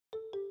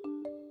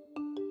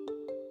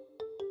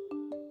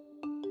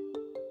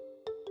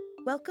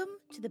Welcome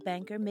to the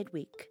Banker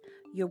Midweek,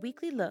 your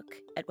weekly look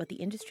at what the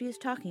industry is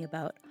talking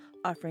about,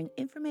 offering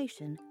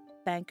information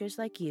bankers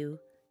like you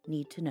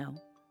need to know.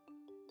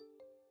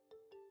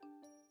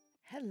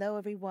 Hello,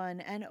 everyone,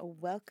 and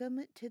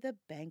welcome to the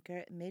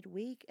Banker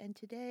Midweek. And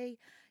today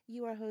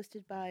you are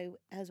hosted by,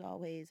 as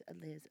always,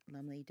 Liz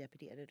Lumley,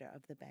 Deputy Editor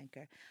of The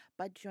Banker.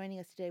 But joining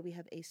us today, we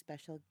have a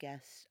special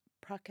guest,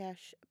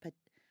 Prakash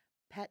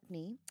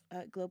Patni,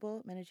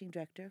 Global Managing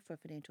Director for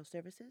Financial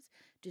Services,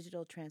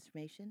 Digital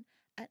Transformation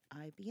at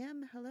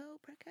IBM. Hello,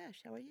 Prakash.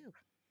 How are you?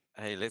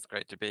 Hey Liz,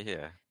 great to be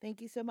here.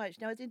 Thank you so much.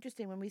 Now, it's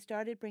interesting, when we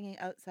started bringing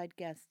outside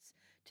guests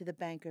to the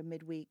Banker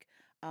midweek,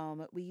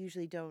 we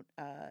usually don't,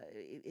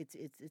 it's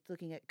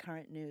looking at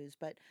current news,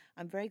 but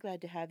I'm very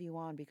glad to have you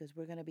on because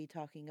we're going to be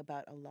talking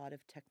about a lot of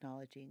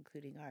technology,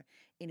 including our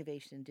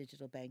Innovation in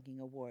Digital Banking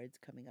Awards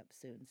coming up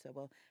soon. So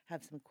we'll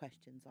have some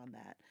questions on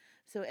that.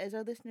 So as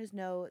our listeners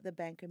know, the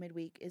Banker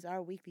midweek is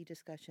our weekly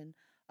discussion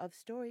of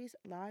stories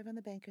live on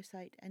the Banker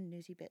site and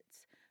Newsy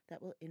Bits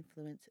that will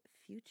influence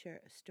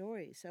future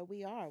stories. So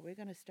we're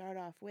going to start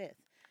off with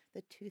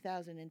the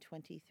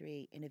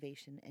 2023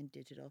 Innovation and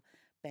Digital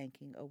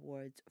Banking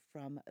Awards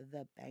from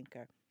the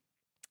Banker.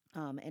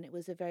 And it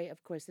was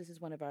of course, this is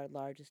one of our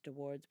largest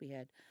awards. We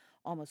had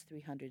almost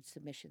 300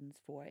 submissions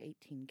for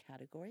 18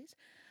 categories.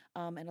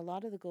 And a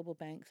lot of the global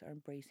banks are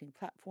embracing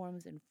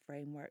platforms and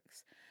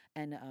frameworks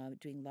and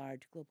doing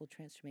large global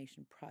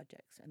transformation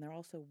projects. And they're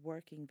also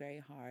working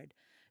very hard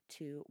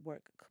to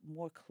work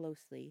more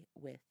closely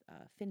with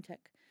fintech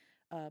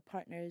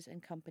partners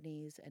and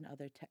companies and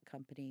other tech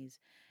companies,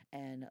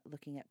 and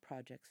looking at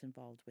projects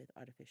involved with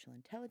artificial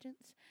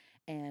intelligence.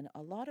 And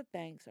a lot of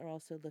banks are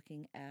also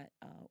looking at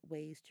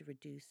ways to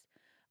reduce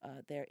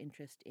their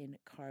interest in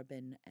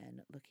carbon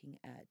and looking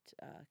at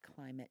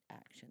climate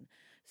action.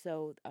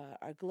 So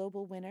our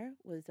global winner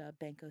was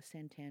Banco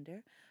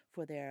Santander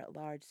for their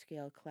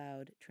large-scale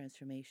cloud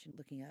transformation,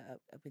 looking at,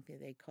 I think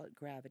they call it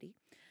Gravity.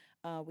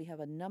 We have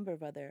a number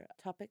of other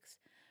topics,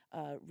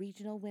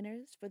 regional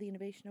winners for the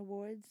Innovation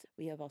Awards.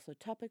 We have also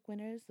topic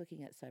winners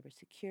looking at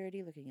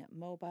cybersecurity, looking at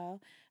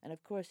mobile. And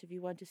of course, if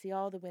you want to see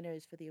all the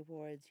winners for the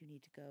awards, you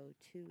need to go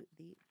to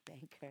the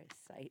Banker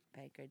site,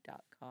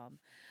 banker.com.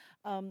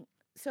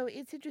 So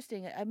it's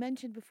interesting. I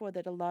mentioned before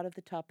that a lot of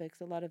the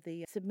topics, a lot of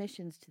the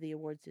submissions to the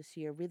awards this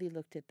year really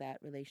looked at that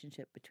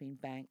relationship between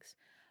banks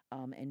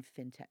and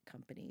fintech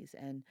companies.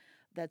 And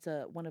that's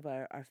one of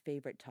our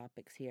favorite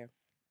topics here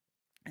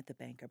at the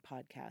Banker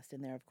podcast.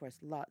 And there are, of course,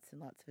 lots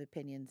and lots of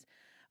opinions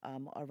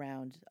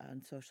around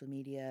on social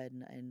media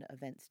and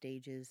event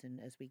stages, and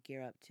as we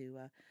gear up to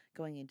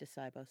going into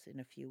Sibos in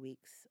a few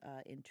weeks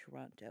in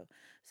Toronto.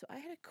 So I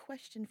had a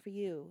question for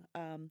you.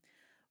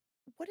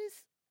 What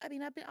is I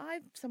mean,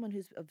 I've someone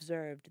who's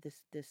observed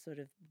this sort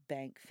of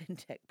bank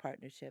fintech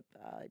partnership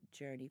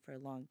journey for a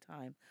long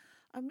time.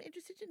 I'm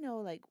interested to know,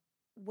 like,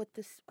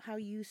 how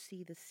you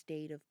see the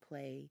state of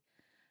play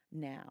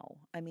now.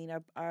 I mean,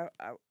 are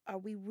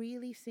we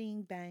really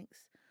seeing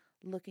banks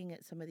looking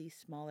at some of these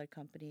smaller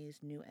companies,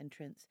 new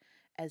entrants,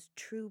 as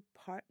true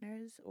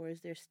partners, or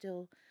is there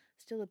still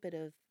a bit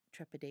of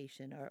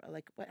trepidation, or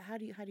like what? How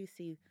do you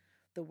see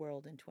the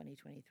world in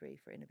 2023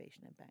 for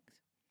innovation in banks?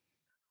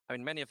 I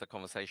mean, many of the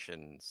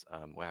conversations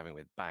we're having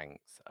with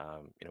banks,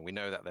 we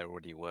know that they're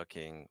already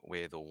working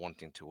with or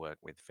wanting to work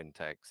with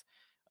fintechs.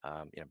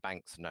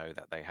 Banks know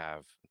that they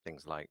have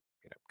things like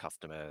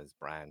customers,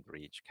 brand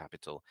reach,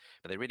 capital,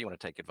 but they really want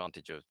to take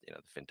advantage of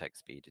the fintech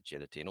speed,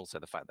 agility, and also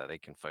the fact that they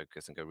can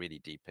focus and go really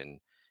deep in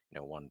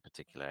one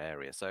particular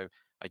area. So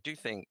I do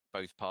think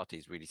both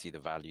parties really see the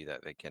value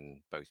that they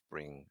can both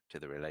bring to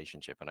the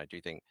relationship, and I do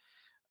think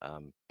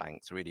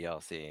banks really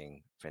are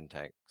seeing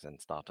fintechs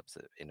and startups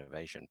as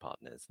innovation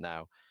partners.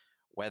 Now,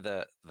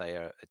 whether they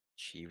are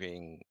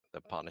achieving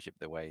the partnership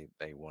the way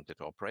they wanted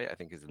to operate, I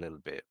think is a little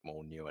bit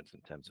more nuanced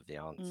in terms of the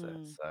answer.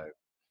 Mm. So,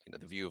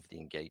 the view of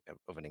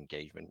an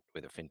engagement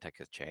with a fintech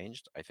has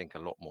changed. I think a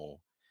lot more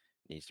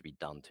needs to be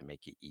done to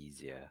make it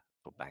easier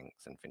for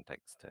banks and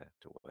fintechs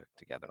to work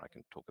together. I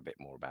can talk a bit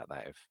more about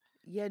that if.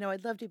 Yeah, no,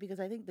 I'd love to, because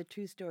I think the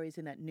true story is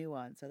in that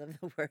nuance. I love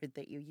the word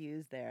that you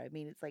use there. I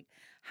mean, it's like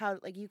how,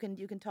 like, you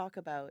can talk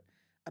about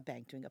a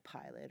bank doing a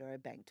pilot or a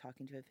bank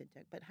talking to a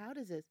fintech, but how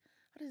does this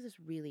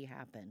really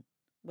happen?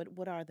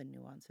 What are the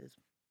nuances?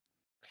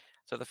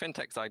 So the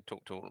fintechs I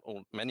talked to,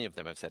 many of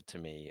them have said to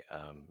me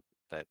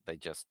that they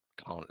just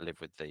can't live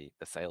with the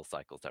sales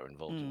cycles that are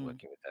involved in Mm.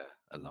 working with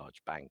a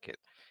large bank. It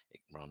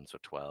runs for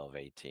 12,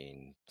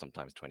 18,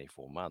 sometimes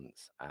 24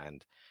 months.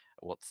 And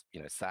what's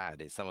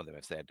sad is some of them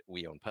have said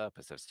we on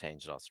purpose have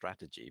changed our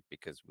strategy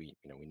because we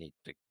need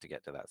to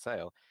get to that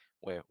sale.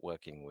 We're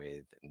working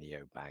with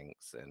neo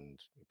banks and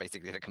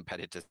basically the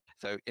competitors.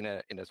 So in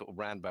a sort of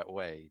roundabout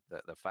way,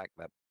 the fact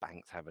that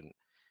banks haven't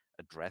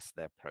address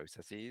their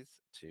processes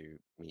to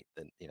meet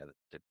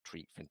to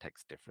treat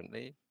fintechs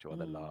differently to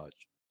other Mm.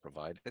 large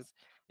providers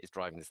is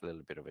driving this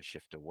little bit of a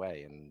shift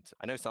away. And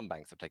I know some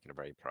banks have taken a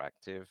very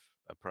proactive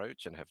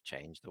approach and have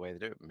changed the way they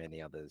do it.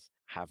 Many others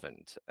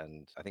haven't.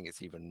 And I think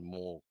it's even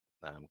more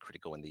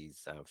critical when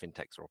these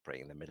fintechs are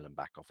operating in the middle and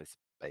back office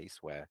space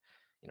where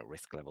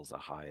risk levels are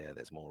higher,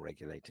 there's more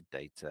regulated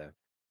data,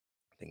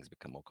 things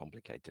become more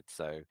complicated.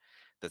 So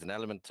there's an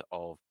element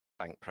of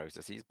bank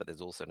processes, but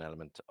there's also an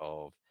element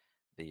of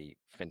the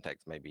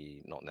fintechs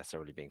maybe not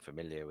necessarily being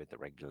familiar with the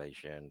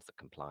regulations, the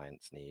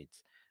compliance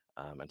needs.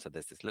 And so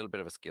there's this little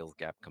bit of a skills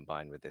gap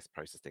combined with this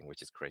processing,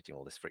 which is creating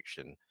all this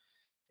friction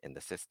in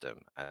the system.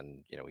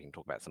 And we can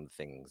talk about some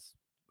things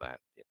that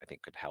I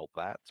think could help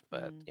that,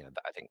 but Mm.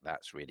 I think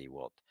that's really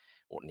what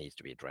needs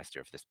to be addressed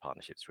here if this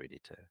partnership's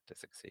really to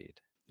succeed.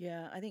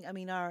 Yeah, I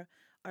mean, our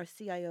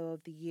CIO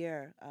of the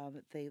year,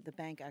 the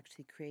bank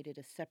actually created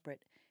a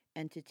separate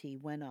entity,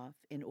 went off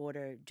in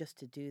order just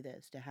to do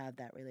this, to have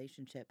that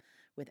relationship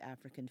with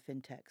African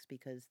fintechs,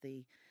 because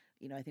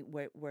I think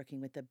we're working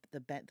with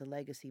the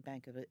legacy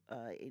bank of it,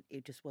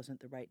 it just wasn't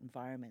the right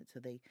environment. So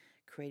they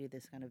created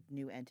this kind of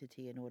new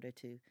entity in order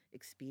to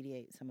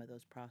expedite some of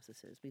those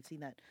processes. We've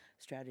seen that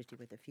strategy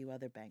with a few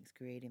other banks,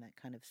 creating that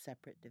kind of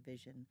separate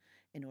division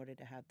in order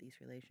to have these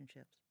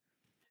relationships.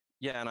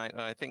 Yeah, and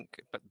I think,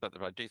 but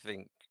I do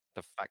think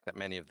the fact that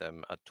many of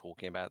them are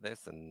talking about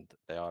this and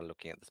they are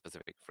looking at the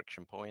specific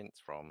friction points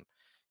from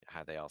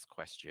how they ask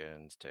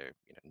questions to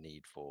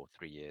need for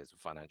 3 years of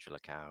financial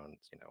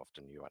accounts.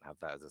 Often you won't have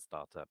that as a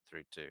startup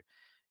through to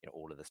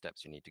all of the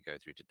steps you need to go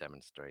through to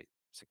demonstrate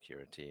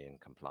security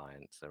and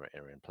compliance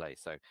are in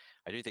place. So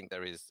I do think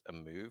there is a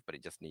move, but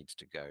it just needs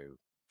to go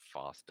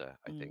faster,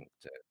 I Mm. think,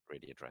 to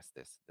really address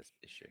this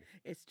issue.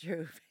 It's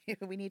true.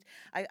 We need.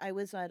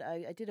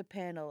 I did a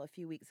panel a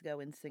few weeks ago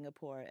in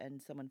Singapore,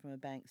 and someone from a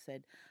bank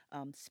said,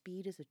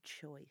 "Speed is a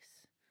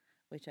choice,"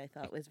 which I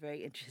thought was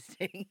very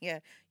interesting. Yeah,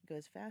 you go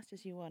as fast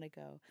as you want to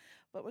go.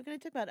 But we're going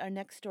to talk about our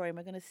next story, and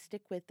we're going to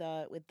stick with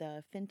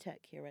the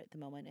fintech here at the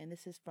moment. And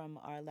this is from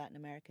our Latin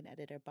American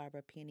editor,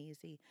 Barbara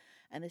Pianese.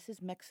 And this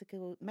is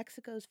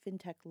Mexico's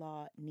fintech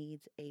law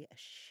needs a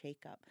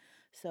shakeup.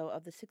 So,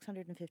 of the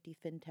 650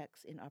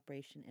 fintechs in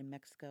operation in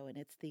Mexico, and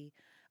it's the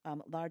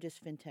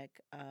largest fintech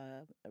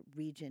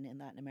region in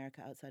Latin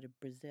America outside of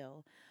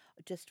Brazil,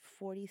 just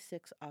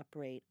 46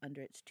 operate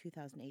under its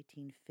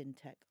 2018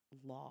 fintech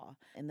law.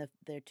 And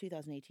their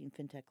 2018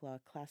 fintech law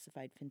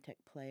classified fintech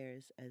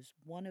players as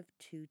one of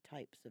two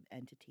types of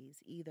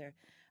entities, either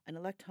an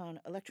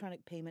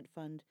electronic payment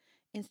fund,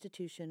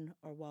 institution,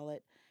 or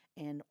wallet,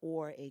 and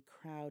or a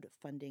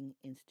crowdfunding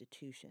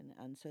institution.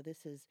 And so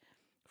this has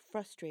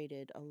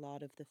frustrated a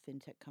lot of the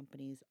fintech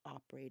companies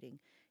operating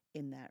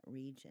in that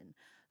region.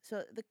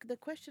 So the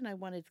question I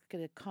wanted to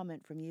get a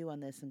comment from you on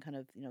this and kind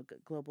of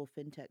global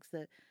fintechs,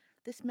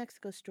 this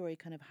Mexico story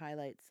kind of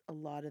highlights a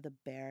lot of the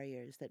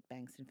barriers that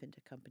banks and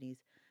fintech companies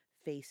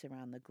face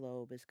around the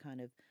globe. Is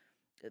kind of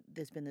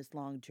there's been this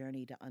long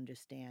journey to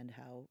understand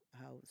how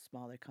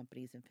smaller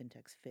companies and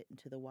fintechs fit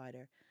into the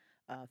wider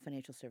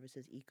financial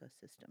services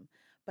ecosystem.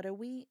 But are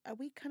we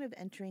kind of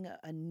entering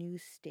a new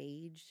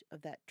stage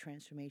of that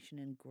transformation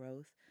and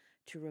growth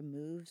to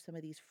remove some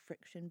of these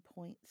friction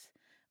points,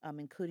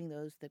 including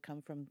those that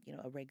come from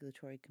a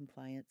regulatory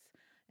compliance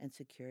and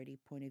security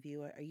point of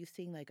view? Are you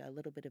seeing like a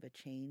little bit of a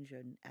change or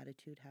an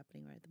attitude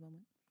happening right at the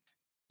moment?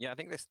 Yeah, I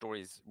think this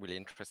story is really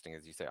interesting.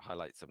 As you say, it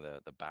highlights some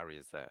of the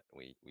barriers that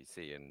we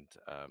see. And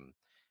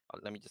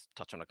let me just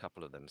touch on a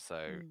couple of them. So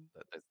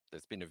Mm,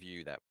 there's been a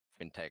view that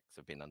fintechs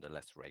have been under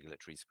less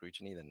regulatory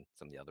scrutiny than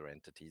some of the other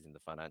entities in the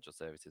financial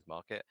services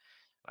market.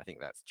 I think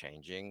that's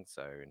changing.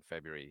 So in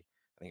February,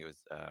 I think it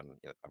was, I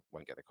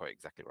won't get the quote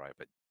exactly right,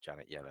 but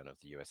Janet Yellen of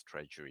the US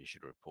Treasury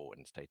issued a report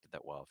and stated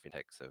that while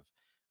fintechs have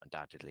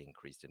undoubtedly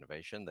increased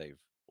innovation, they've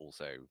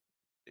also,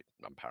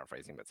 I'm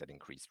paraphrasing, but said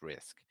increased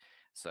risk.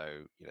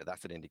 So,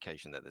 that's an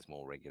indication that there's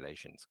more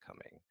regulations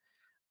coming.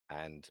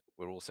 And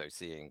we're also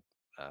seeing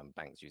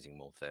banks using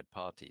more third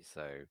parties.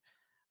 So,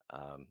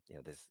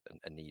 there's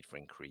a need for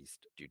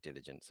increased due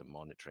diligence and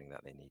monitoring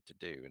that they need to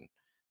do. And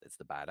it's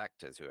the bad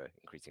actors who are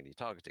increasingly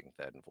targeting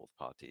third and fourth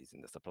parties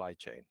in the supply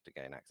chain to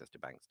gain access to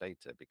banks'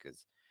 data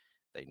because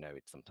they know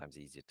it's sometimes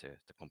easier to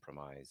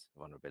compromise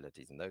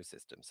vulnerabilities in those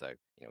systems. So,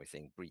 we're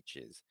seeing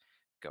breaches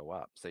go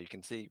up. So you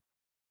can see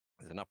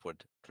there's an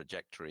upward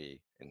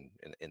trajectory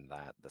in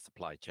that the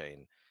supply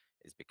chain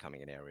is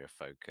becoming an area of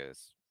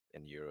focus.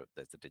 In Europe,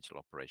 there's the Digital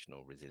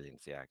Operational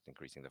Resiliency Act,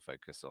 increasing the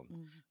focus mm, on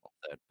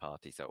third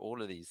party. So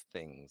all of these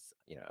things,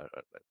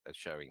 are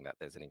showing that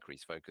there's an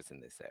increased focus in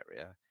this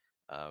area.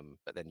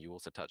 But then you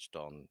also touched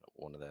on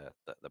one of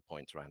the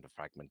points around the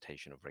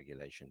fragmentation of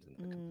regulations and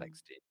the mm,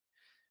 complexity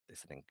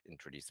this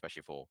introduced,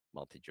 especially for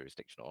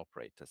multi-jurisdictional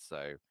operators.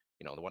 So,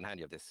 on the one hand,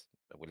 you have this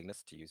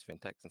willingness to use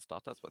fintechs and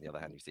startups, but on the other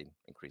hand, you've seen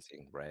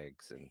increasing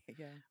regs and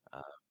yeah.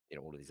 uh,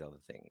 all of these other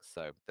things.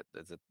 So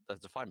there's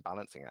a fine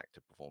balancing act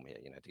to perform here.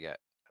 To get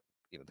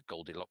the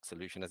Goldilocks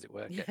solution, as it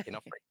were, Yeah. get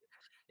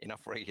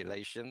enough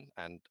regulation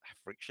and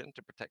friction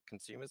to protect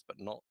consumers, but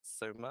not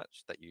so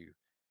much that you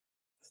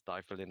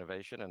stifle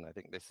innovation. And I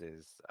think this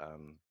is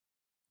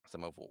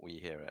some of what we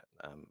here at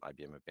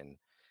IBM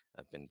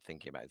have been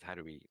thinking about is how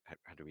do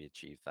we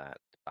achieve that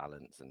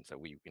balance? And so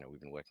we've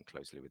been working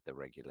closely with the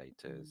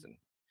regulators Mm. and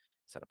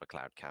set up a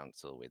cloud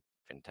council with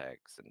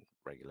fintechs and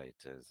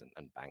regulators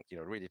and banks,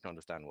 really to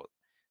understand what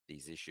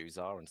these issues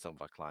are. And some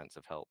of our clients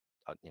have helped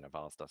have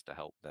asked us to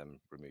help them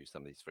remove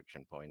some of these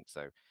friction points.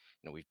 So,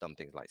 we've done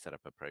things like set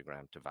up a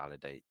program to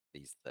validate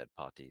these third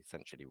parties.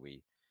 Essentially,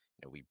 we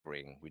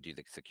do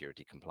the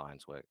security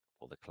compliance work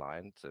for the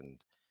client and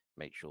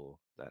make sure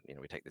that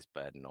we take this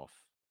burden off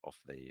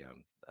the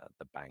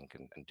bank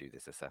and do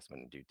this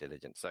assessment and due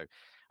diligence. So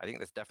I think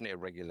there's definitely a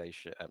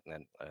regulation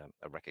and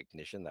a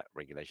recognition that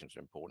regulations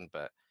are important,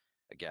 but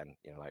again,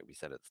 like we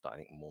said at the start, I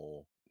think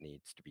more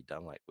needs to be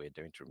done, like we're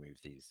doing, to remove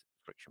these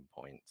friction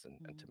points and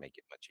to Mm, make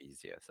it much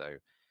easier. So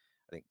I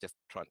think just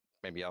trying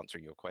maybe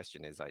answering your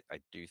question is I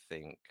do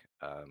think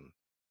um,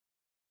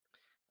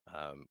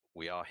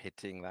 we are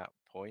hitting that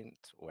point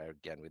where,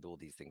 again, with all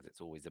these things,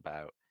 it's always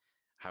about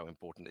how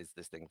important is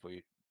this thing for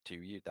you to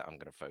you that I'm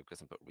going to focus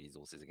and put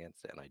resources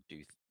against it. And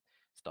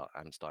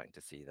I'm starting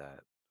to see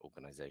that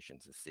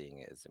organizations are seeing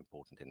it as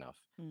important enough.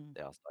 mm.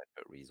 They are starting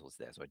to put resources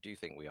there. So I do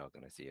think we are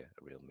going to see a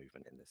real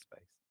movement in this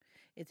space.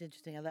 It's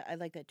interesting. I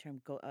like that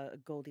term,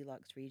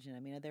 Goldilocks region. I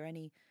mean, are there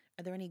any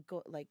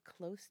like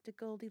close to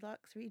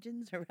Goldilocks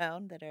regions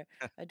around that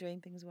are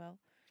doing things well?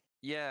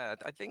 Yeah,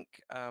 I think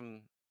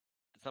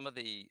some of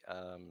the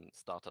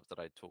startups that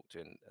I talk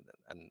to,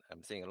 and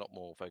I'm seeing a lot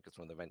more focus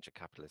from the venture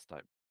capitalist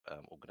type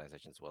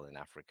organizations as well in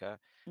Africa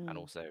and Mm,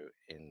 also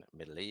in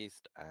Middle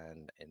East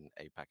and in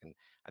APAC. And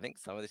I think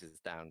some of this is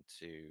down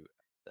to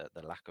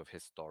the lack of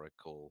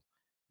historical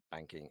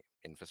banking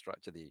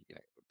infrastructure.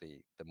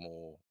 The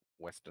more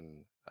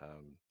Western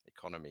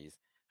economies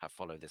have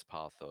followed this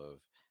path of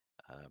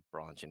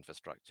branch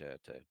infrastructure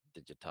to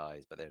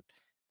digitize, but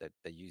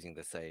they're using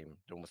the same,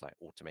 they're almost like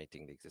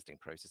automating the existing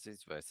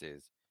processes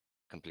versus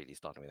completely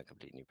starting with a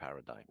complete new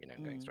paradigm,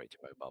 going mm, straight to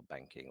mobile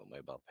banking or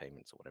mobile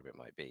payments or whatever it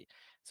might be.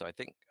 So I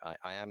think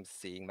I am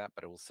seeing that,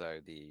 but also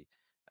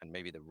and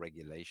maybe the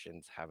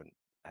regulations haven't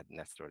had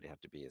necessarily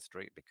have to be as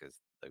strict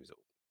because those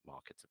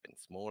markets have been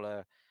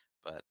smaller.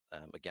 But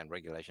again,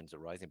 regulations are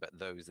rising, but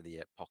those are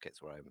the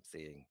pockets where I'm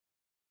seeing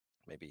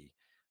maybe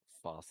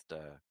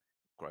faster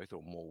growth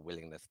or more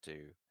willingness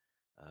to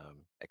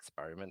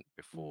experiment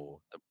mm. before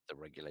the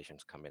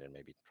regulations come in and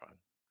maybe try and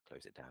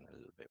close it down a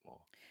little bit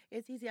more.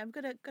 It's easy. I'm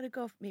gonna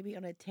go maybe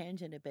on a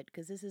tangent a bit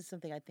because this is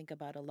something I think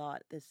about a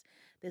lot.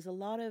 There's a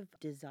lot of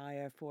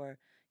desire for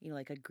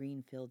like a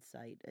greenfield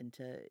site and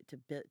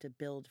to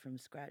build from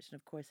scratch, and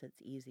of course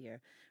that's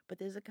easier. But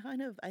there's a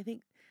kind of I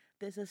think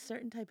there's a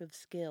certain type of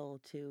skill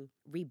to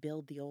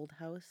rebuild the old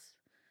house.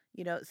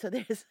 So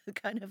there's a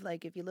kind of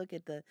like if you look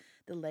at the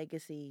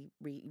legacy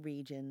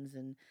regions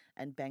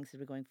and banks that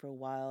have been going for a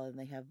while and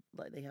they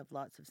have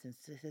lots of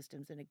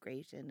systems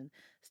integration and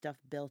stuff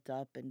built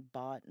up and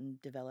bought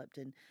and developed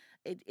and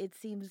it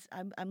seems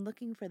I'm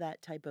looking for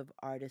that type of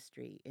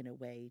artistry in a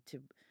way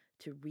to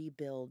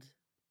rebuild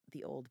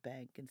the old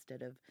bank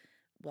instead of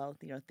well,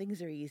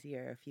 things are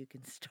easier if you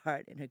can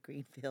start in a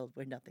green field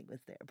where nothing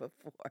was there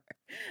before.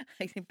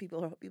 I think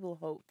people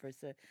hope for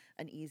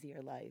an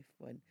easier life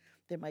when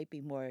there might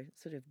be more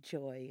sort of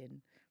joy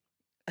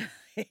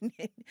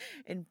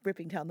in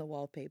ripping down the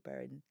wallpaper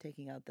and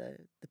taking out the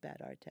bad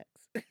art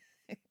text.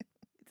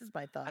 This is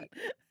my And thought.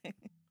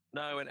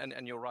 no,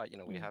 and you're right.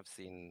 We Mm, have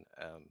seen,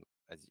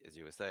 as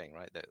you were saying,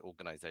 right, that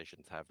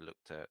organizations have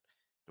looked at,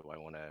 do I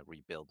want to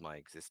rebuild my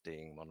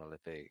existing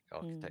monolithic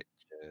mm,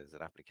 architectures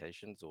and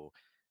applications, or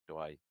do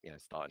I,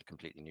 start a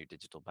completely new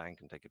digital bank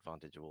and take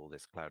advantage of all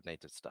this cloud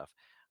native stuff?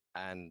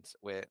 And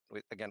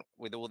again,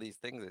 with all these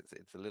things,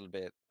 it's a little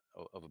bit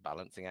of a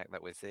balancing act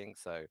that we're seeing.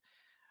 So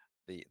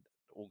the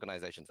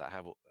organizations that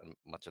have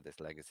much of this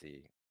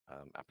legacy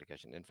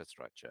application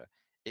infrastructure,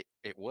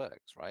 it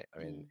works, right? I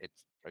mean, mm,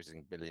 it's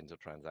processing billions of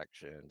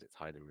transactions, it's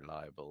highly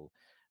reliable.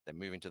 They're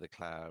moving to the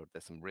cloud.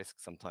 There's some risk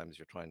sometimes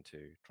you're trying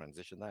to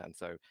transition that, and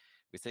so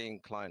we're seeing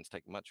clients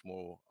take much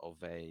more of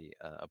a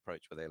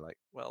approach where they're like,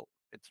 well,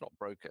 it's not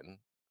broken,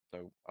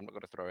 so I'm not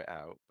going to throw it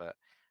out, but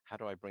how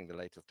do I bring the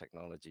latest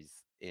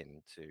technologies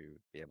in to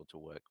be able to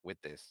work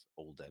with this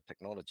older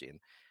technology?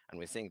 And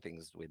we're seeing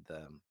things with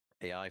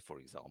AI, for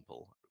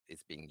example,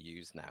 is being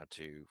used now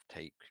to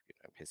take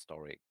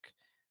historic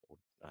or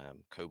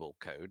COBOL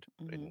code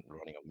mm-hmm,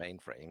 running on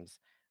mainframes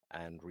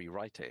and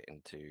rewrite it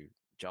into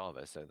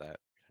Java so that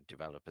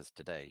developers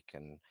today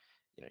can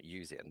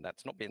use it. And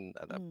that's not been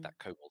mm. that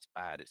COBOL's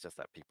bad. It's just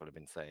that people have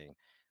been saying,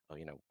 oh,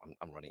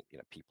 I'm running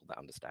people that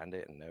understand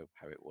it and know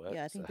how it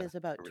Yeah, I works. think there's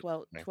about Really,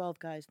 12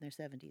 guys in their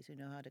 70s who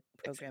know how to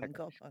program and exactly.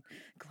 go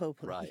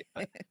globally. Right,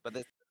 but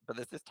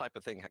there's this type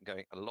of thing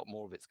going. A lot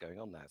more of it's going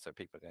on now. So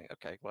people are going,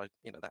 okay, well,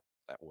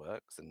 that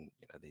works, and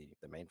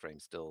the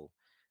mainframe's still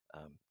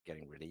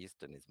getting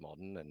released and is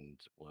modern and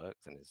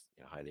works and is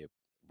highly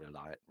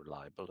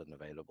reliable and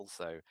available.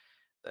 So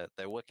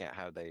they're working out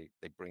how they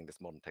bring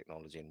this modern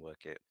technology and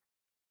work it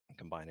and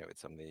combine it with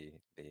some of the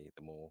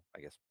more,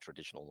 I guess,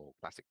 traditional or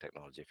classic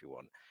technology, if you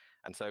want.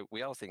 And so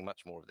we are seeing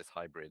much more of this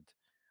hybrid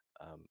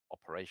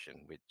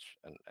operation, which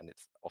and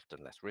it's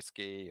often less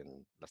risky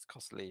and less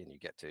costly, and you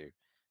get to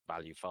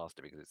value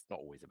faster because it's not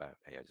always about,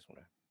 hey, I just want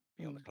to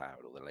be on the Mm, cloud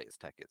or the latest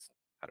tech. It's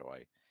how do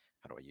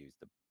I use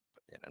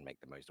and make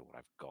the most of what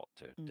I've got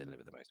to Mm.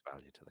 deliver the most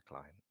value to the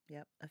client.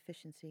 Yep,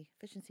 efficiency.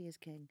 Efficiency is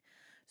king.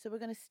 So we're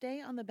going to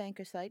stay on the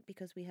banker site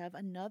because we have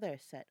another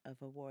set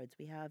of awards.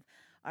 We have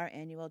our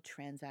annual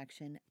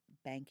Transaction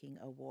Banking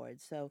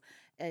Awards. So,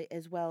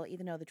 as well,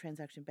 even though the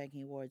Transaction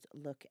Banking Awards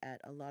look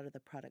at a lot of the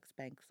products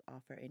banks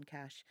offer in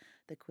cash,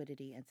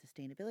 liquidity, and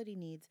sustainability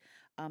needs,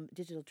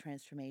 digital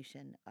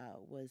transformation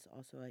was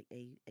also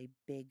a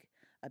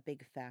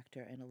big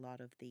factor in a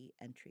lot of the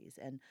entries,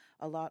 and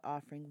a lot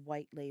offering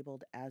white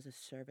labeled as a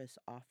service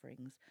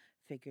offerings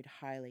figured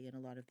highly in a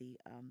lot of the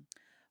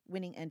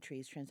winning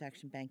entries,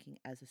 transaction banking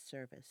as a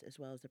service, as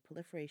well as the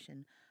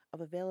proliferation of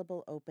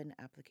available open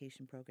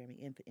application programming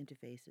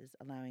interfaces,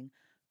 allowing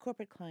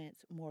corporate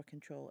clients more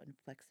control and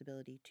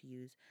flexibility to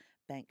use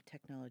bank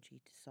technology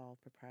to solve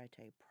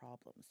proprietary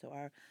problems. So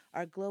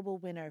our global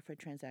winner for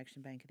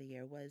Transaction Bank of the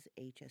Year was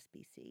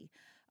HSBC.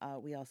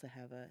 We also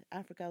have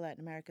Africa, Latin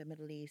America,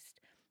 Middle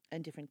East,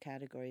 and different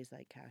categories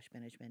like cash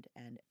management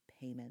and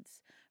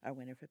payments. Our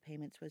winner for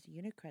payments was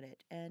Unicredit.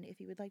 And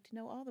if you would like to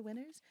know all the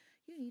winners,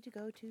 you need to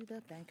go to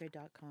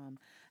thebanker.com.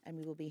 And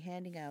we will be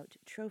handing out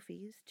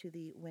trophies to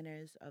the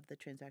winners of the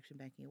Transaction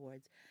Banking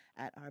Awards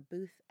at our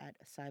booth at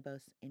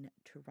Cybos in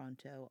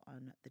Toronto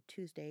on the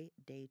Tuesday,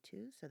 day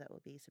 2. So that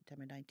will be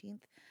September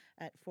 19th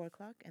at 4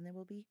 o'clock. And there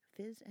will be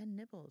fizz and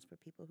nibbles for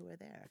people who are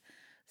there.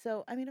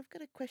 So, I mean, I've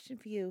got a question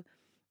for you.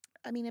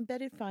 I mean,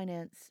 embedded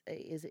finance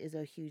is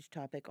a huge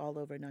topic all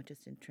over, not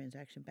just in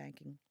transaction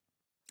banking,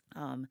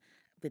 um,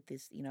 with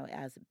this,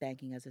 as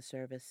banking as a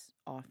service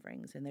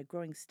offerings, and they're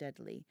growing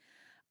steadily.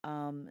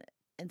 Um,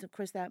 and of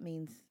course, that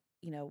means,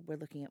 we're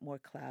looking at more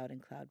cloud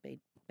and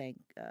cloud-based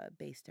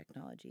based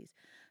technologies.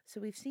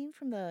 So we've seen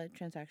from the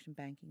transaction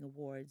banking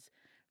awards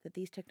that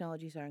these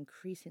technologies are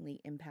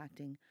increasingly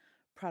impacting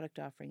product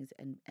offerings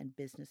and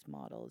business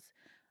models.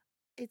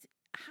 It's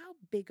How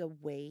big a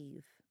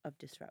wave of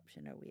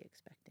disruption are we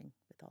expecting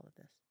with all of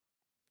this?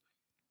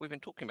 We've been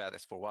talking about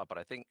this for a while, but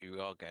I think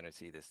you are going to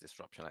see this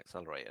disruption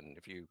accelerate. And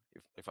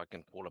if I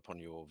can call upon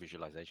your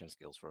visualization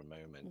skills for a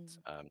moment,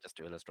 Mm, just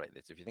to illustrate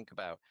this, if you think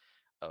about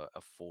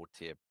a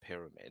four-tier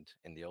pyramid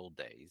in the old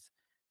days,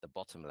 the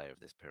bottom layer of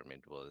this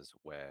pyramid was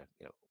where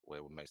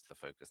most of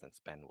the focus and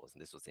spend was,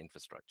 and this was the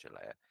infrastructure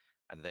layer.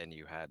 And then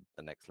you had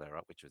the next layer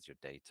up, which was your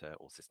data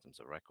or systems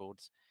of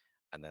records.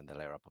 And then the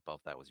layer up above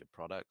that was your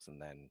products,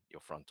 and then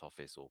your front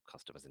office or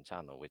customers and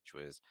channel, which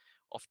was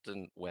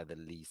often where the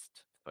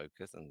least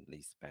focus and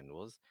least spend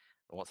was.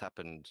 And what's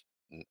happened,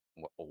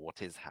 or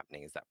what is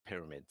happening, is that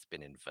pyramid's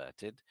been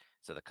inverted.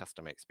 So the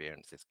customer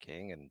experience is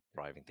king and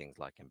driving things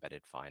like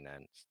embedded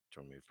finance to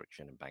remove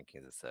friction and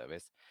banking as a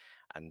service.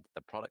 And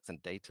the products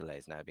and data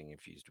layers now being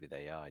infused with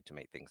AI to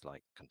make things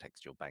like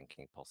contextual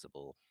banking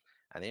possible.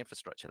 And the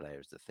infrastructure layer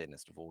is the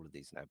thinnest of all of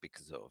these now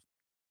because of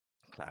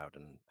cloud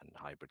and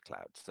hybrid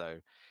cloud. So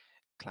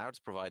cloud's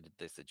provided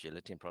this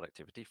agility and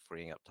productivity,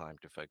 freeing up time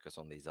to focus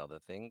on these other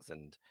things.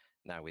 And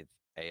now with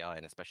AI,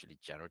 and especially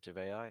generative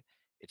AI,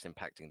 it's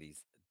impacting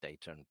these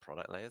data and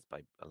product layers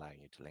by allowing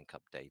you to link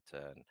up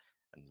data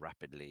and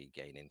rapidly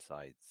gain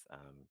insights,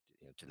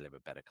 to deliver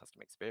better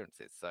customer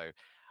experiences. So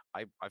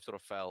I've sort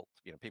of felt,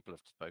 people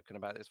have spoken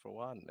about this for a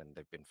while, and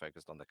they've been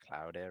focused on the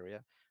cloud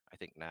area. I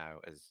think now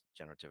as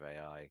generative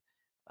AI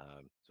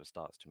sort of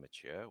starts to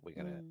mature,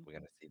 mm, we're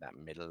gonna see that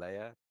middle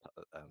layer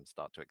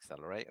start to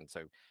accelerate, and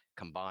so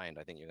combined,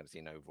 I think you're going to see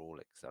an overall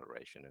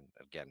acceleration. And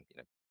again,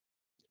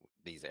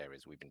 these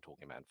areas we've been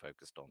talking about and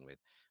focused on with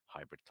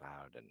hybrid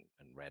cloud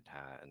and Red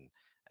Hat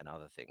and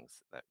other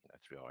things that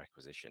through our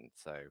acquisition.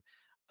 So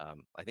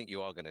I think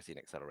you are going to see an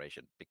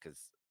acceleration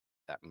because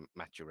that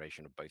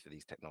maturation of both of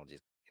these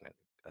technologies,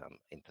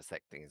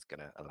 intersecting is going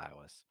to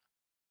allow us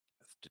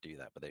to do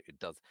that. But it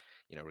does,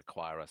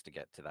 require us to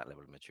get to that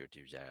level of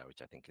maturity of AI,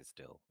 which I think is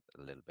still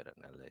a little bit at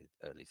an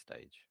early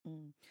stage.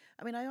 mm.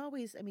 I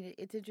mean,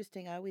 it's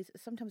interesting.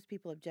 Sometimes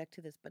people object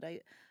to this, but I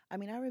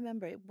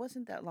remember it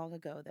wasn't that long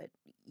ago that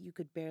you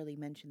could barely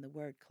mention the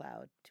word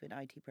cloud to an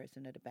IT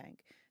person at a bank.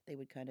 They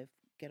would kind of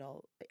get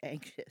all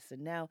anxious.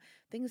 And now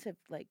things have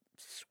like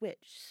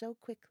switched so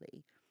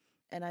quickly.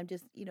 And I'm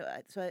just,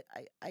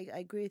 I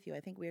agree with you. I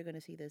think we're going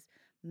to see this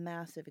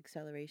massive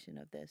acceleration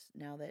of this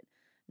now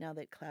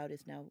that cloud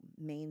is now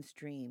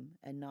mainstream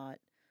and not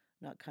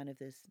kind of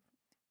this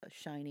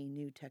shiny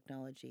new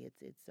technology.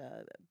 It's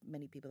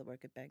many people that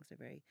work at banks are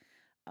very,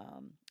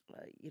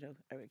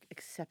 are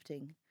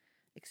accepting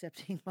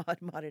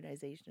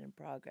modernization and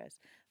progress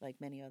like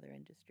many other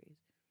industries.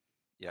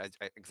 Yeah,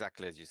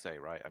 exactly as you say,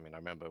 right? I mean, I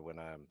remember when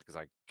because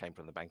I came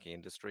from the banking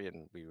industry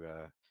and we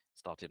were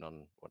started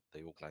on what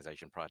the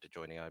organization prior to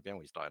joining IBM.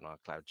 We started our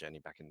cloud journey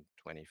back in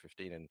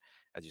 2015, and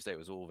as you say, it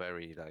was all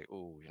very like,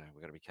 oh,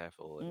 we've got to be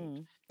careful and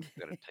Mm. we've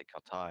got to take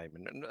our time,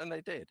 and they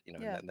did,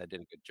 Yeah. and they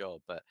did a good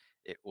job. But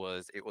it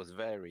was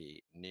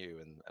very new,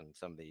 and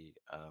some of the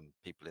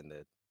people in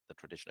the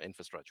traditional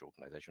infrastructure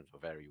organizations were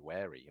very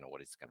wary.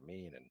 What it's going to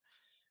mean, and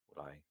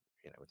would I,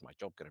 is my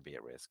job going to be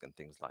at risk and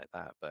things like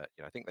that. But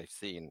I think they've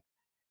seen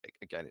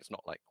again, it's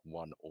not like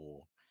one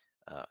or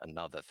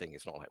another thing.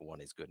 It's not like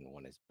one is good and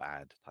one is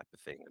bad type of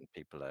thing. And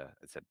people are,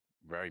 as I said,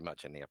 very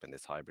much ending up in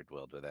this hybrid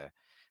world where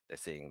they're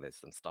seeing there's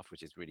some stuff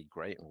which is really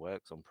great and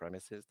works on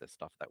premises. There's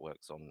stuff that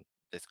works on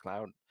this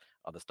cloud.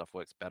 Other stuff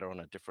works better on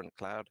a different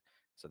cloud.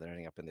 So they're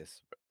ending up in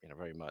this,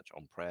 very much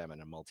on-prem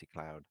and a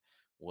multi-cloud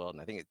world.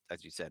 And I think,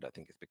 as you said, I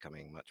think it's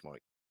becoming much more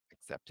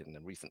accepted. In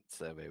a recent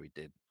survey we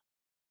did,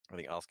 I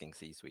think asking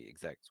C-suite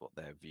execs what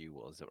their view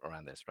was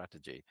around their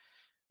strategy,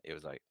 it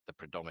was like the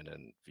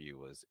predominant view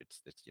was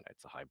it's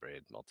a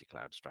hybrid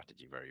multi-cloud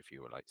strategy. Very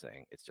few were like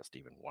saying it's just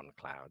even one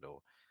cloud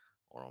or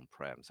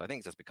on-prem. So I think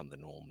it's just become the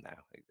norm now,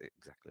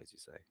 exactly as you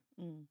say.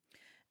 Mm.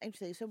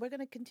 Actually, so we're going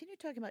to continue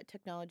talking about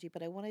technology,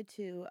 but I wanted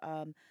to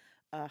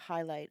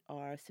highlight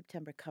our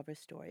September cover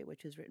story,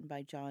 which was written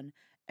by John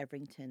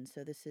Everington.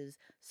 So this is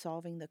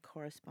solving the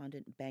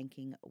correspondent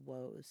banking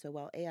woes. So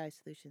while AI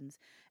solutions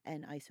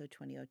and ISO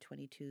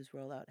 20022's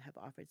rollout have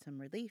offered some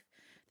relief,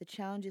 the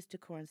challenges to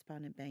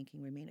correspondent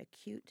banking remain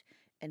acute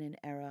in an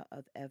era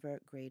of ever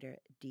greater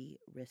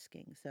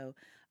de-risking. So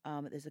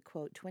there's a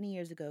quote: 20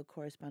 years ago,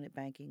 correspondent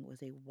banking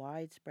was a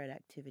widespread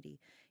activity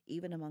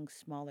even among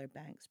smaller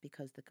banks,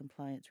 because the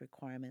compliance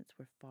requirements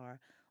were far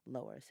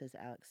lower, says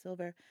Alex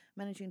Silver,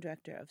 managing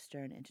director of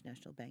Stern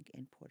International Bank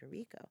in Puerto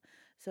Rico.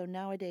 So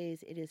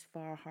nowadays, it is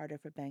far harder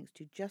for banks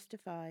to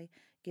justify,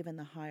 given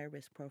the higher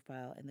risk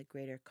profile and the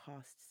greater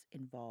costs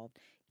involved.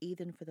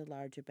 Even for the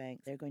larger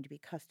banks, they're going to be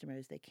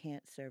customers they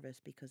can't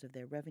service because of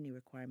their revenue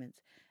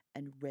requirements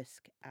and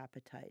risk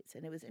appetites.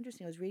 And it was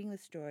interesting. I was reading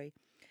this story,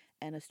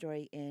 and a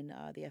story in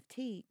the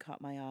FT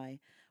caught my eye,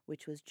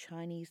 which was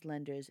Chinese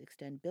lenders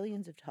extend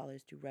billions of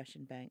dollars to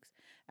Russian banks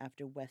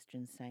after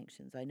Western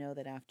sanctions. I know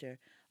that after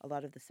a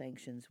lot of the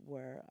sanctions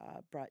were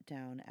brought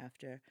down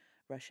after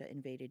Russia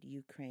invaded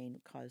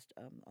Ukraine, caused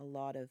a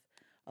lot of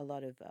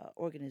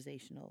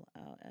organizational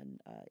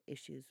and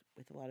issues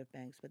with a lot of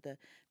banks. But the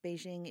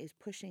Beijing is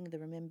pushing the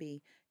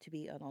renminbi to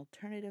be an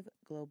alternative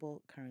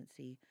global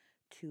currency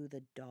to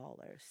the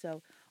dollar.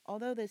 So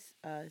although this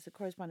is a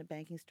correspondent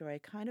banking story, I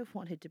kind of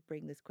wanted to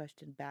bring this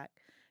question back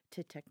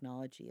to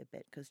technology a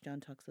bit, because John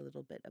talks a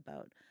little bit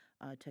about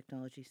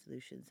technology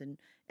solutions,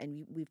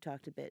 and we've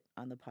talked a bit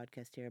on the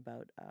podcast here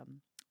about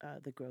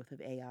the growth of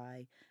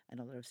AI and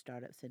a lot of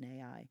startups in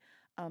AI.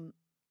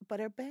 But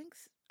are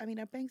banks? I mean,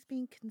 are banks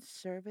being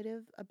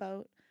conservative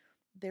about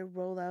their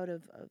rollout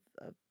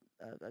of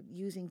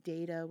using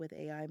data with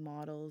AI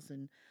models,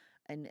 and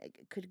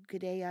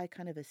could AI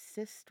kind of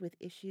assist with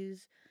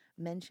issues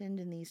mentioned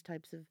in these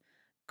types of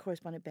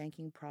correspondent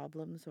banking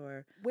problems,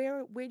 or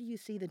where do you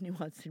see the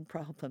nuance and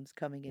problems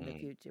coming in the Mm.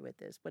 future with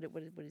this? What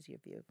is your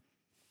view?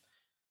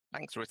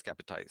 Banks' risk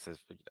appetites,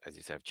 as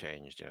you say, have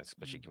changed,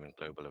 especially Mm, given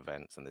global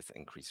events and this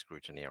increased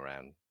scrutiny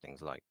around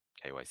things like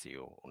KYC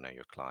or know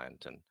your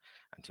client and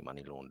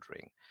anti-money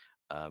laundering.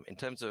 In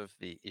terms of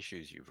the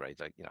issues you've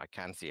raised, I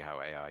can see how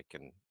AI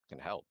can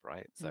help,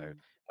 right? So mm.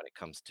 when it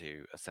comes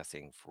to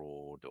assessing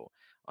fraud or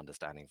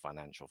understanding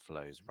financial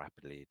flows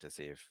rapidly to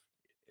see if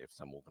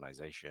some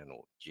organization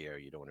or geo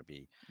you don't want to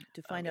be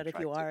To find out if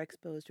you interacting. are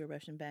exposed to a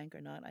Russian bank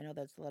or not. I know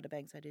that's a lot of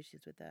banks had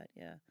issues with that.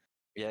 Yeah.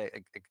 Yeah,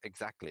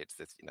 exactly. It's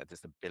this,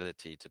 this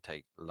ability to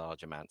take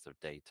large amounts of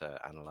data,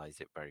 analyze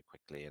it very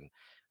quickly, and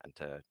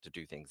to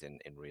do things in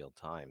real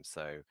time.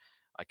 So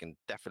I can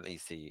definitely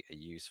see a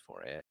use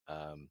for it.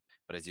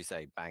 But as you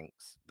say,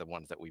 banks, the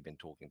ones that we've been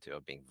talking to,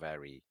 are being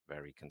very,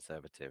 very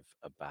conservative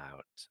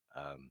about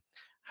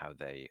how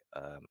they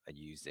are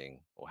using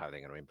or how they're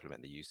going to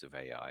implement the use of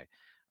AI,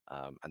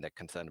 and they're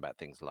concerned about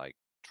things like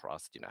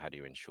trust. How do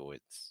you ensure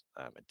it's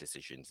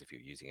decisions if you're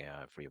using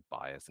AI free of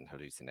bias and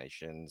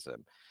hallucinations?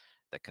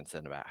 They're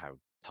concerned about how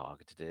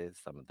targeted it is.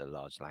 Some of the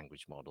large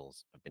language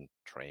models have been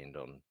trained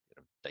on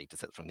data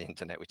sets from the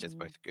internet, which is Mm.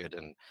 both good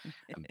and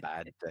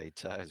bad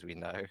data, as we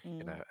know.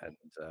 Mm. And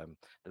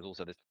there's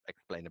also this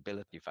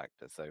explainability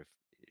factor. So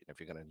if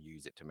you're going to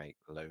use it to make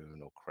loan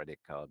or credit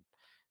card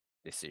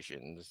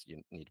decisions,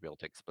 you need to be able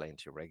to explain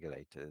to your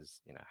regulators,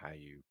 how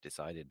you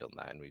decided on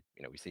that. And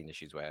we've seen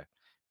issues where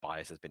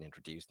bias has been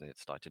introduced and it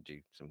started to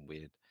do some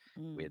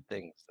Mm. weird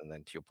things. And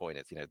then to your point,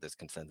 it's, there's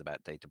concerns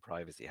about data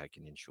privacy. How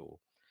can you ensure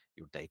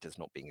your data is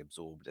not being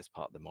absorbed as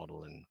part of the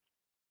model? And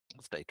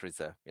this data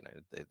is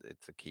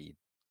it's a key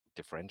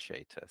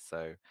differentiator.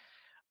 So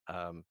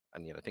and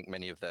I think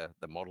many of the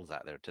models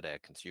out there today are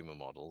consumer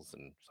models,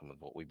 and some of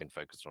what we've been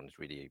focused on is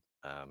really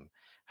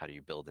how do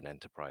you build an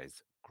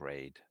enterprise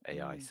grade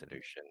AI Mm.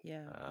 solution,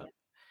 Yeah. uh,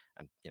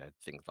 and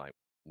things like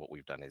what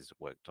we've done is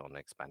worked on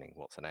expanding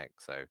Watson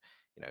X. So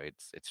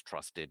it's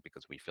trusted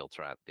because we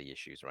filter out the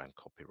issues around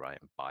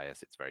copyright and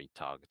bias. It's very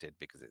targeted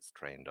because it's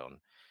trained on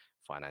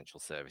financial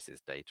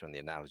services data. And the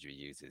analogy we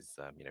use is,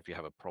 if you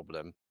have a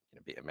problem,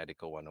 be it a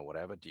medical one or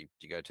whatever, do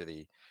you go to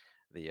the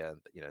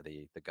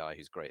guy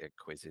who's great at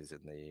quizzes in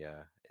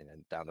the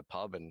down the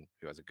pub and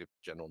who has a good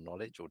general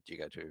knowledge, or do you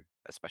go to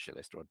a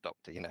specialist or a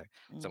doctor? Mm.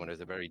 Someone who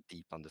has a very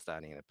deep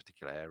understanding in a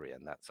particular area,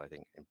 and that's, I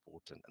think,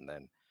 important. And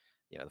then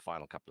the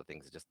final couple of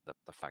things is just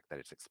the fact that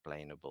it's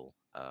explainable,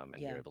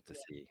 and you're Yeah. able to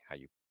see how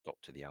you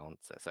got to the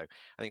answer. So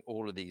I think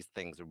all of these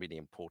things are really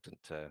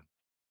important to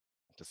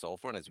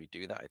solve for. And as we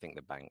do that, I think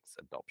the bank's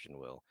adoption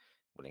will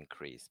will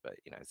increase. But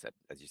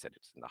as you said,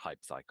 it's in the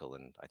hype cycle,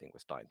 and I think we're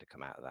starting to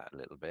come out of that a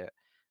little bit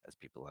as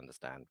people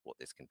understand what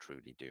this can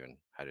truly do and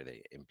how do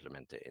they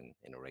implement it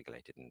in a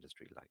regulated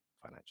industry like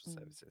financial Mm.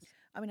 services.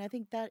 I mean, I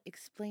think that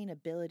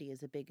explainability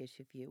is a big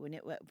issue for you. When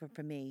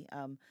for me,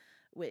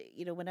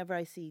 whenever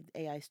I see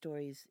AI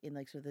stories in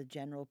like sort of the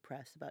general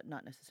press about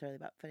not necessarily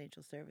about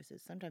financial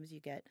services, sometimes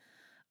you get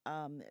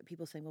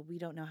people saying, "Well, we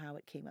don't know how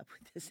it came up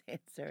with this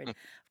answer." And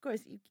of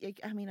course,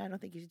 I mean, I don't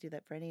think you should do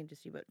that for any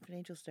industry, but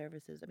financial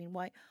services. I mean,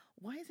 why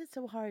is it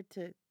so hard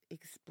to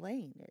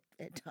explain it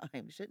at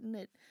times?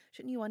 Shouldn't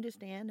you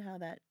understand how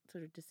that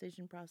sort of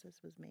decision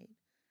process was made?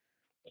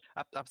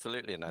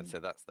 Absolutely, and I'd Mm, say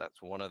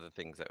that's one of the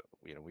things that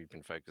we've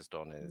been focused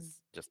on mm,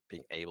 is just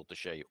being able to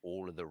show you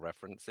all of the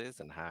references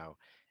and how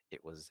it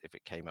was, if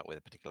it came up with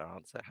a particular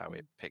answer, how mm,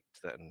 it picked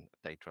certain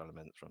data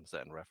elements from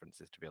certain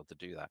references to be able to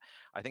do that.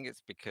 I think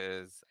it's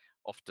because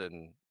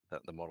often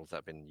that the models that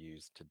have been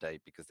used to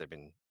date, because they've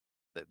been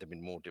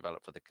more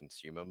developed for the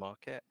consumer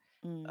market,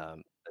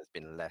 mm. there's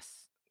been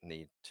less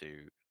need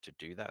to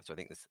do that. So I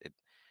think it's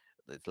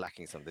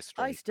lacking some of this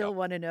I strong still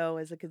want to know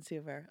as a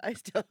consumer.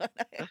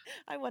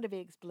 I want to be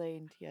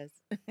explained. Yes.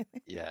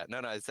 Yeah, no,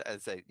 as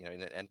a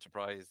in an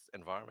enterprise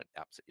environment,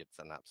 it's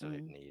an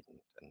absolute Mm. need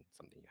and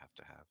something you have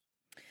to have.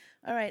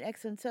 All right,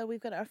 excellent. So we've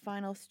got our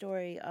final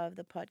story of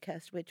the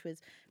podcast, which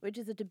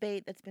is a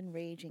debate that's been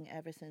raging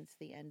ever since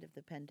the end of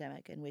the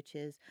pandemic, and which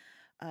is,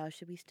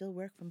 should we still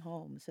work from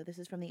home? So this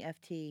is from the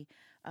FT.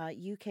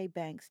 UK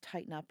banks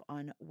tighten up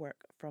on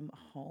work from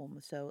home.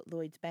 So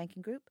Lloyd's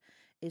Banking Group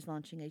is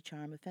launching a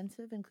charm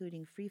offensive,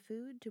 including free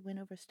food to win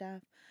over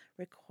staff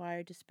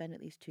required to spend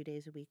at least 2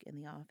 days a week in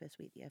the office.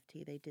 We at the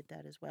FT, they did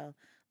that as well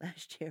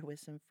last year with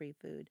some free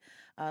food.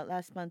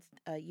 Last month,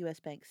 U.S.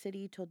 Bank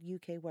City told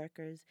UK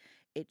workers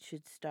it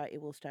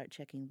will start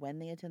checking when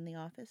they attend the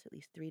office, at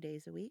least 3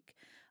 days a week.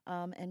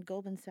 And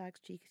Goldman Sachs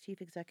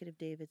chief executive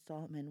David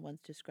Solomon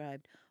once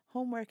described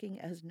home working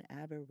as an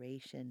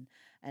aberration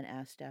and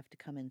asked staff to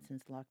come in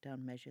since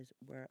lockdown measures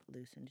were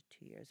loosened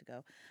 2 years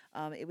ago.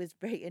 It was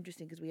very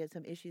interesting because we had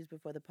some issues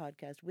before the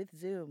podcast with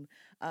Zoom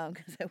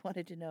because I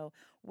wanted to know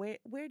where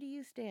do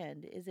you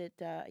stand? Is it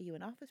are you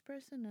an office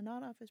person, a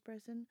non-office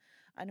person?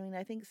 I mean,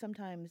 I think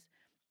sometimes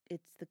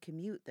it's the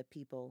commute that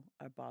people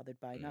are bothered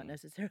by, not Mm.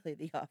 necessarily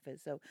the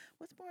office. So,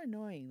 what's more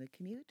annoying, the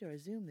commute or a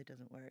Zoom that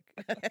doesn't work?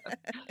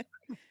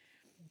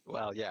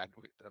 Well, yeah,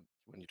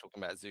 when you're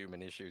talking about Zoom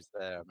and issues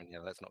there, I mean, yeah,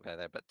 let's not go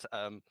there. But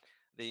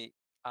the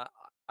uh,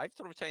 I've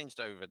sort of changed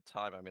over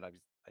time. I mean,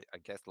 I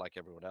guess like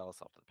everyone else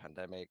after the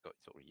pandemic, got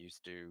sort of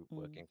used to Mm,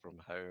 working from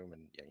home,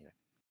 and yeah,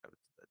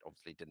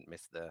 obviously didn't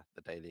miss the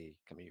daily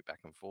commute back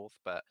and forth.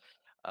 But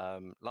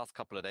last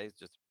couple of days,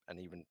 just and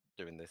even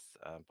doing this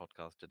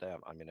podcast today,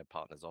 I'm in a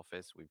partner's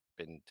office. We've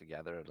been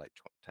together, like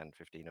 10,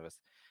 15 of us,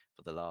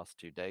 for the last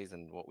 2 days,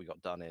 and what we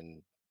got done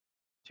in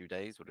 2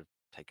 days would have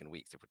taken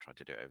weeks if we tried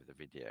to do it over the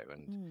video.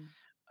 And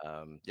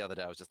mm, the other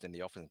day I was just in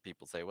the office and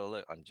people say, well,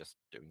 look, I'm just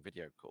doing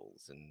video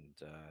calls and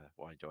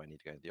why do I need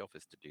to go to the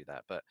office to do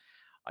that? But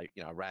I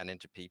ran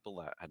into people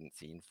that I hadn't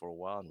seen for a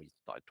while and we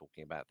started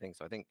talking about things.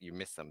 So I think you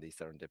miss some of these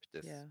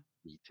serendipitous yeah.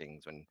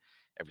 meetings when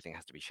everything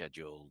has to be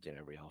scheduled,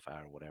 every half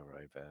hour or whatever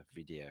over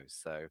video.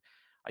 So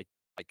I,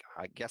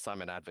 I guess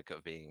I'm an advocate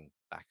of being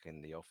back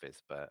in the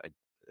office, but I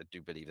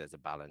do believe there's a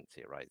balance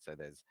here, right? So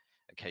there's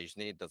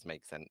occasionally it does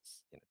make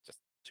sense, just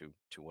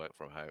to work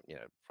from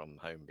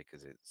home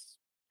because it's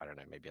I don't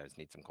know, maybe I just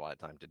need some quiet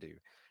time to do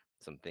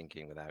some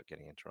thinking without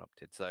getting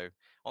interrupted. So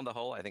on the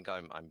whole, I think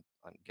I'm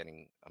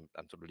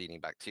sort of leaning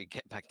back to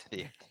get back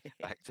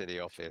to the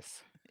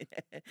office.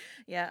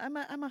 Yeah,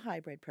 I'm a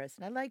hybrid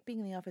person. I like being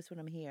in the office when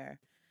I'm here.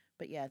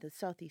 But yeah, the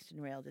Southeastern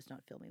Rail does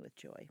not fill me with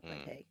joy. But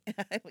Mm.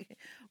 hey,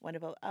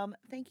 wonderful.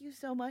 Thank you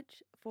so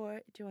much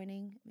for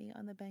joining me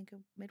on the Bank of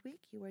Midweek.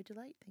 You were a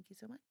delight. Thank you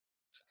so much.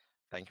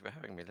 Thank you for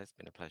having me. It's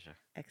been a pleasure.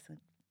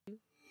 Excellent.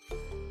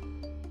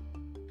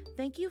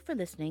 Thank you for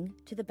listening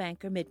to The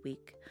Banker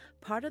Midweek,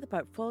 part of the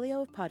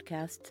portfolio of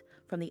podcasts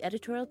from the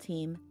editorial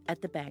team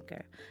at The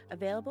Banker,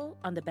 available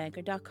on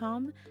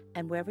thebanker.com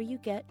and wherever you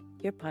get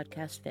your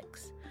podcast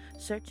fix.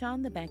 Search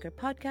on The Banker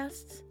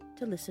Podcasts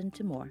to listen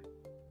to more.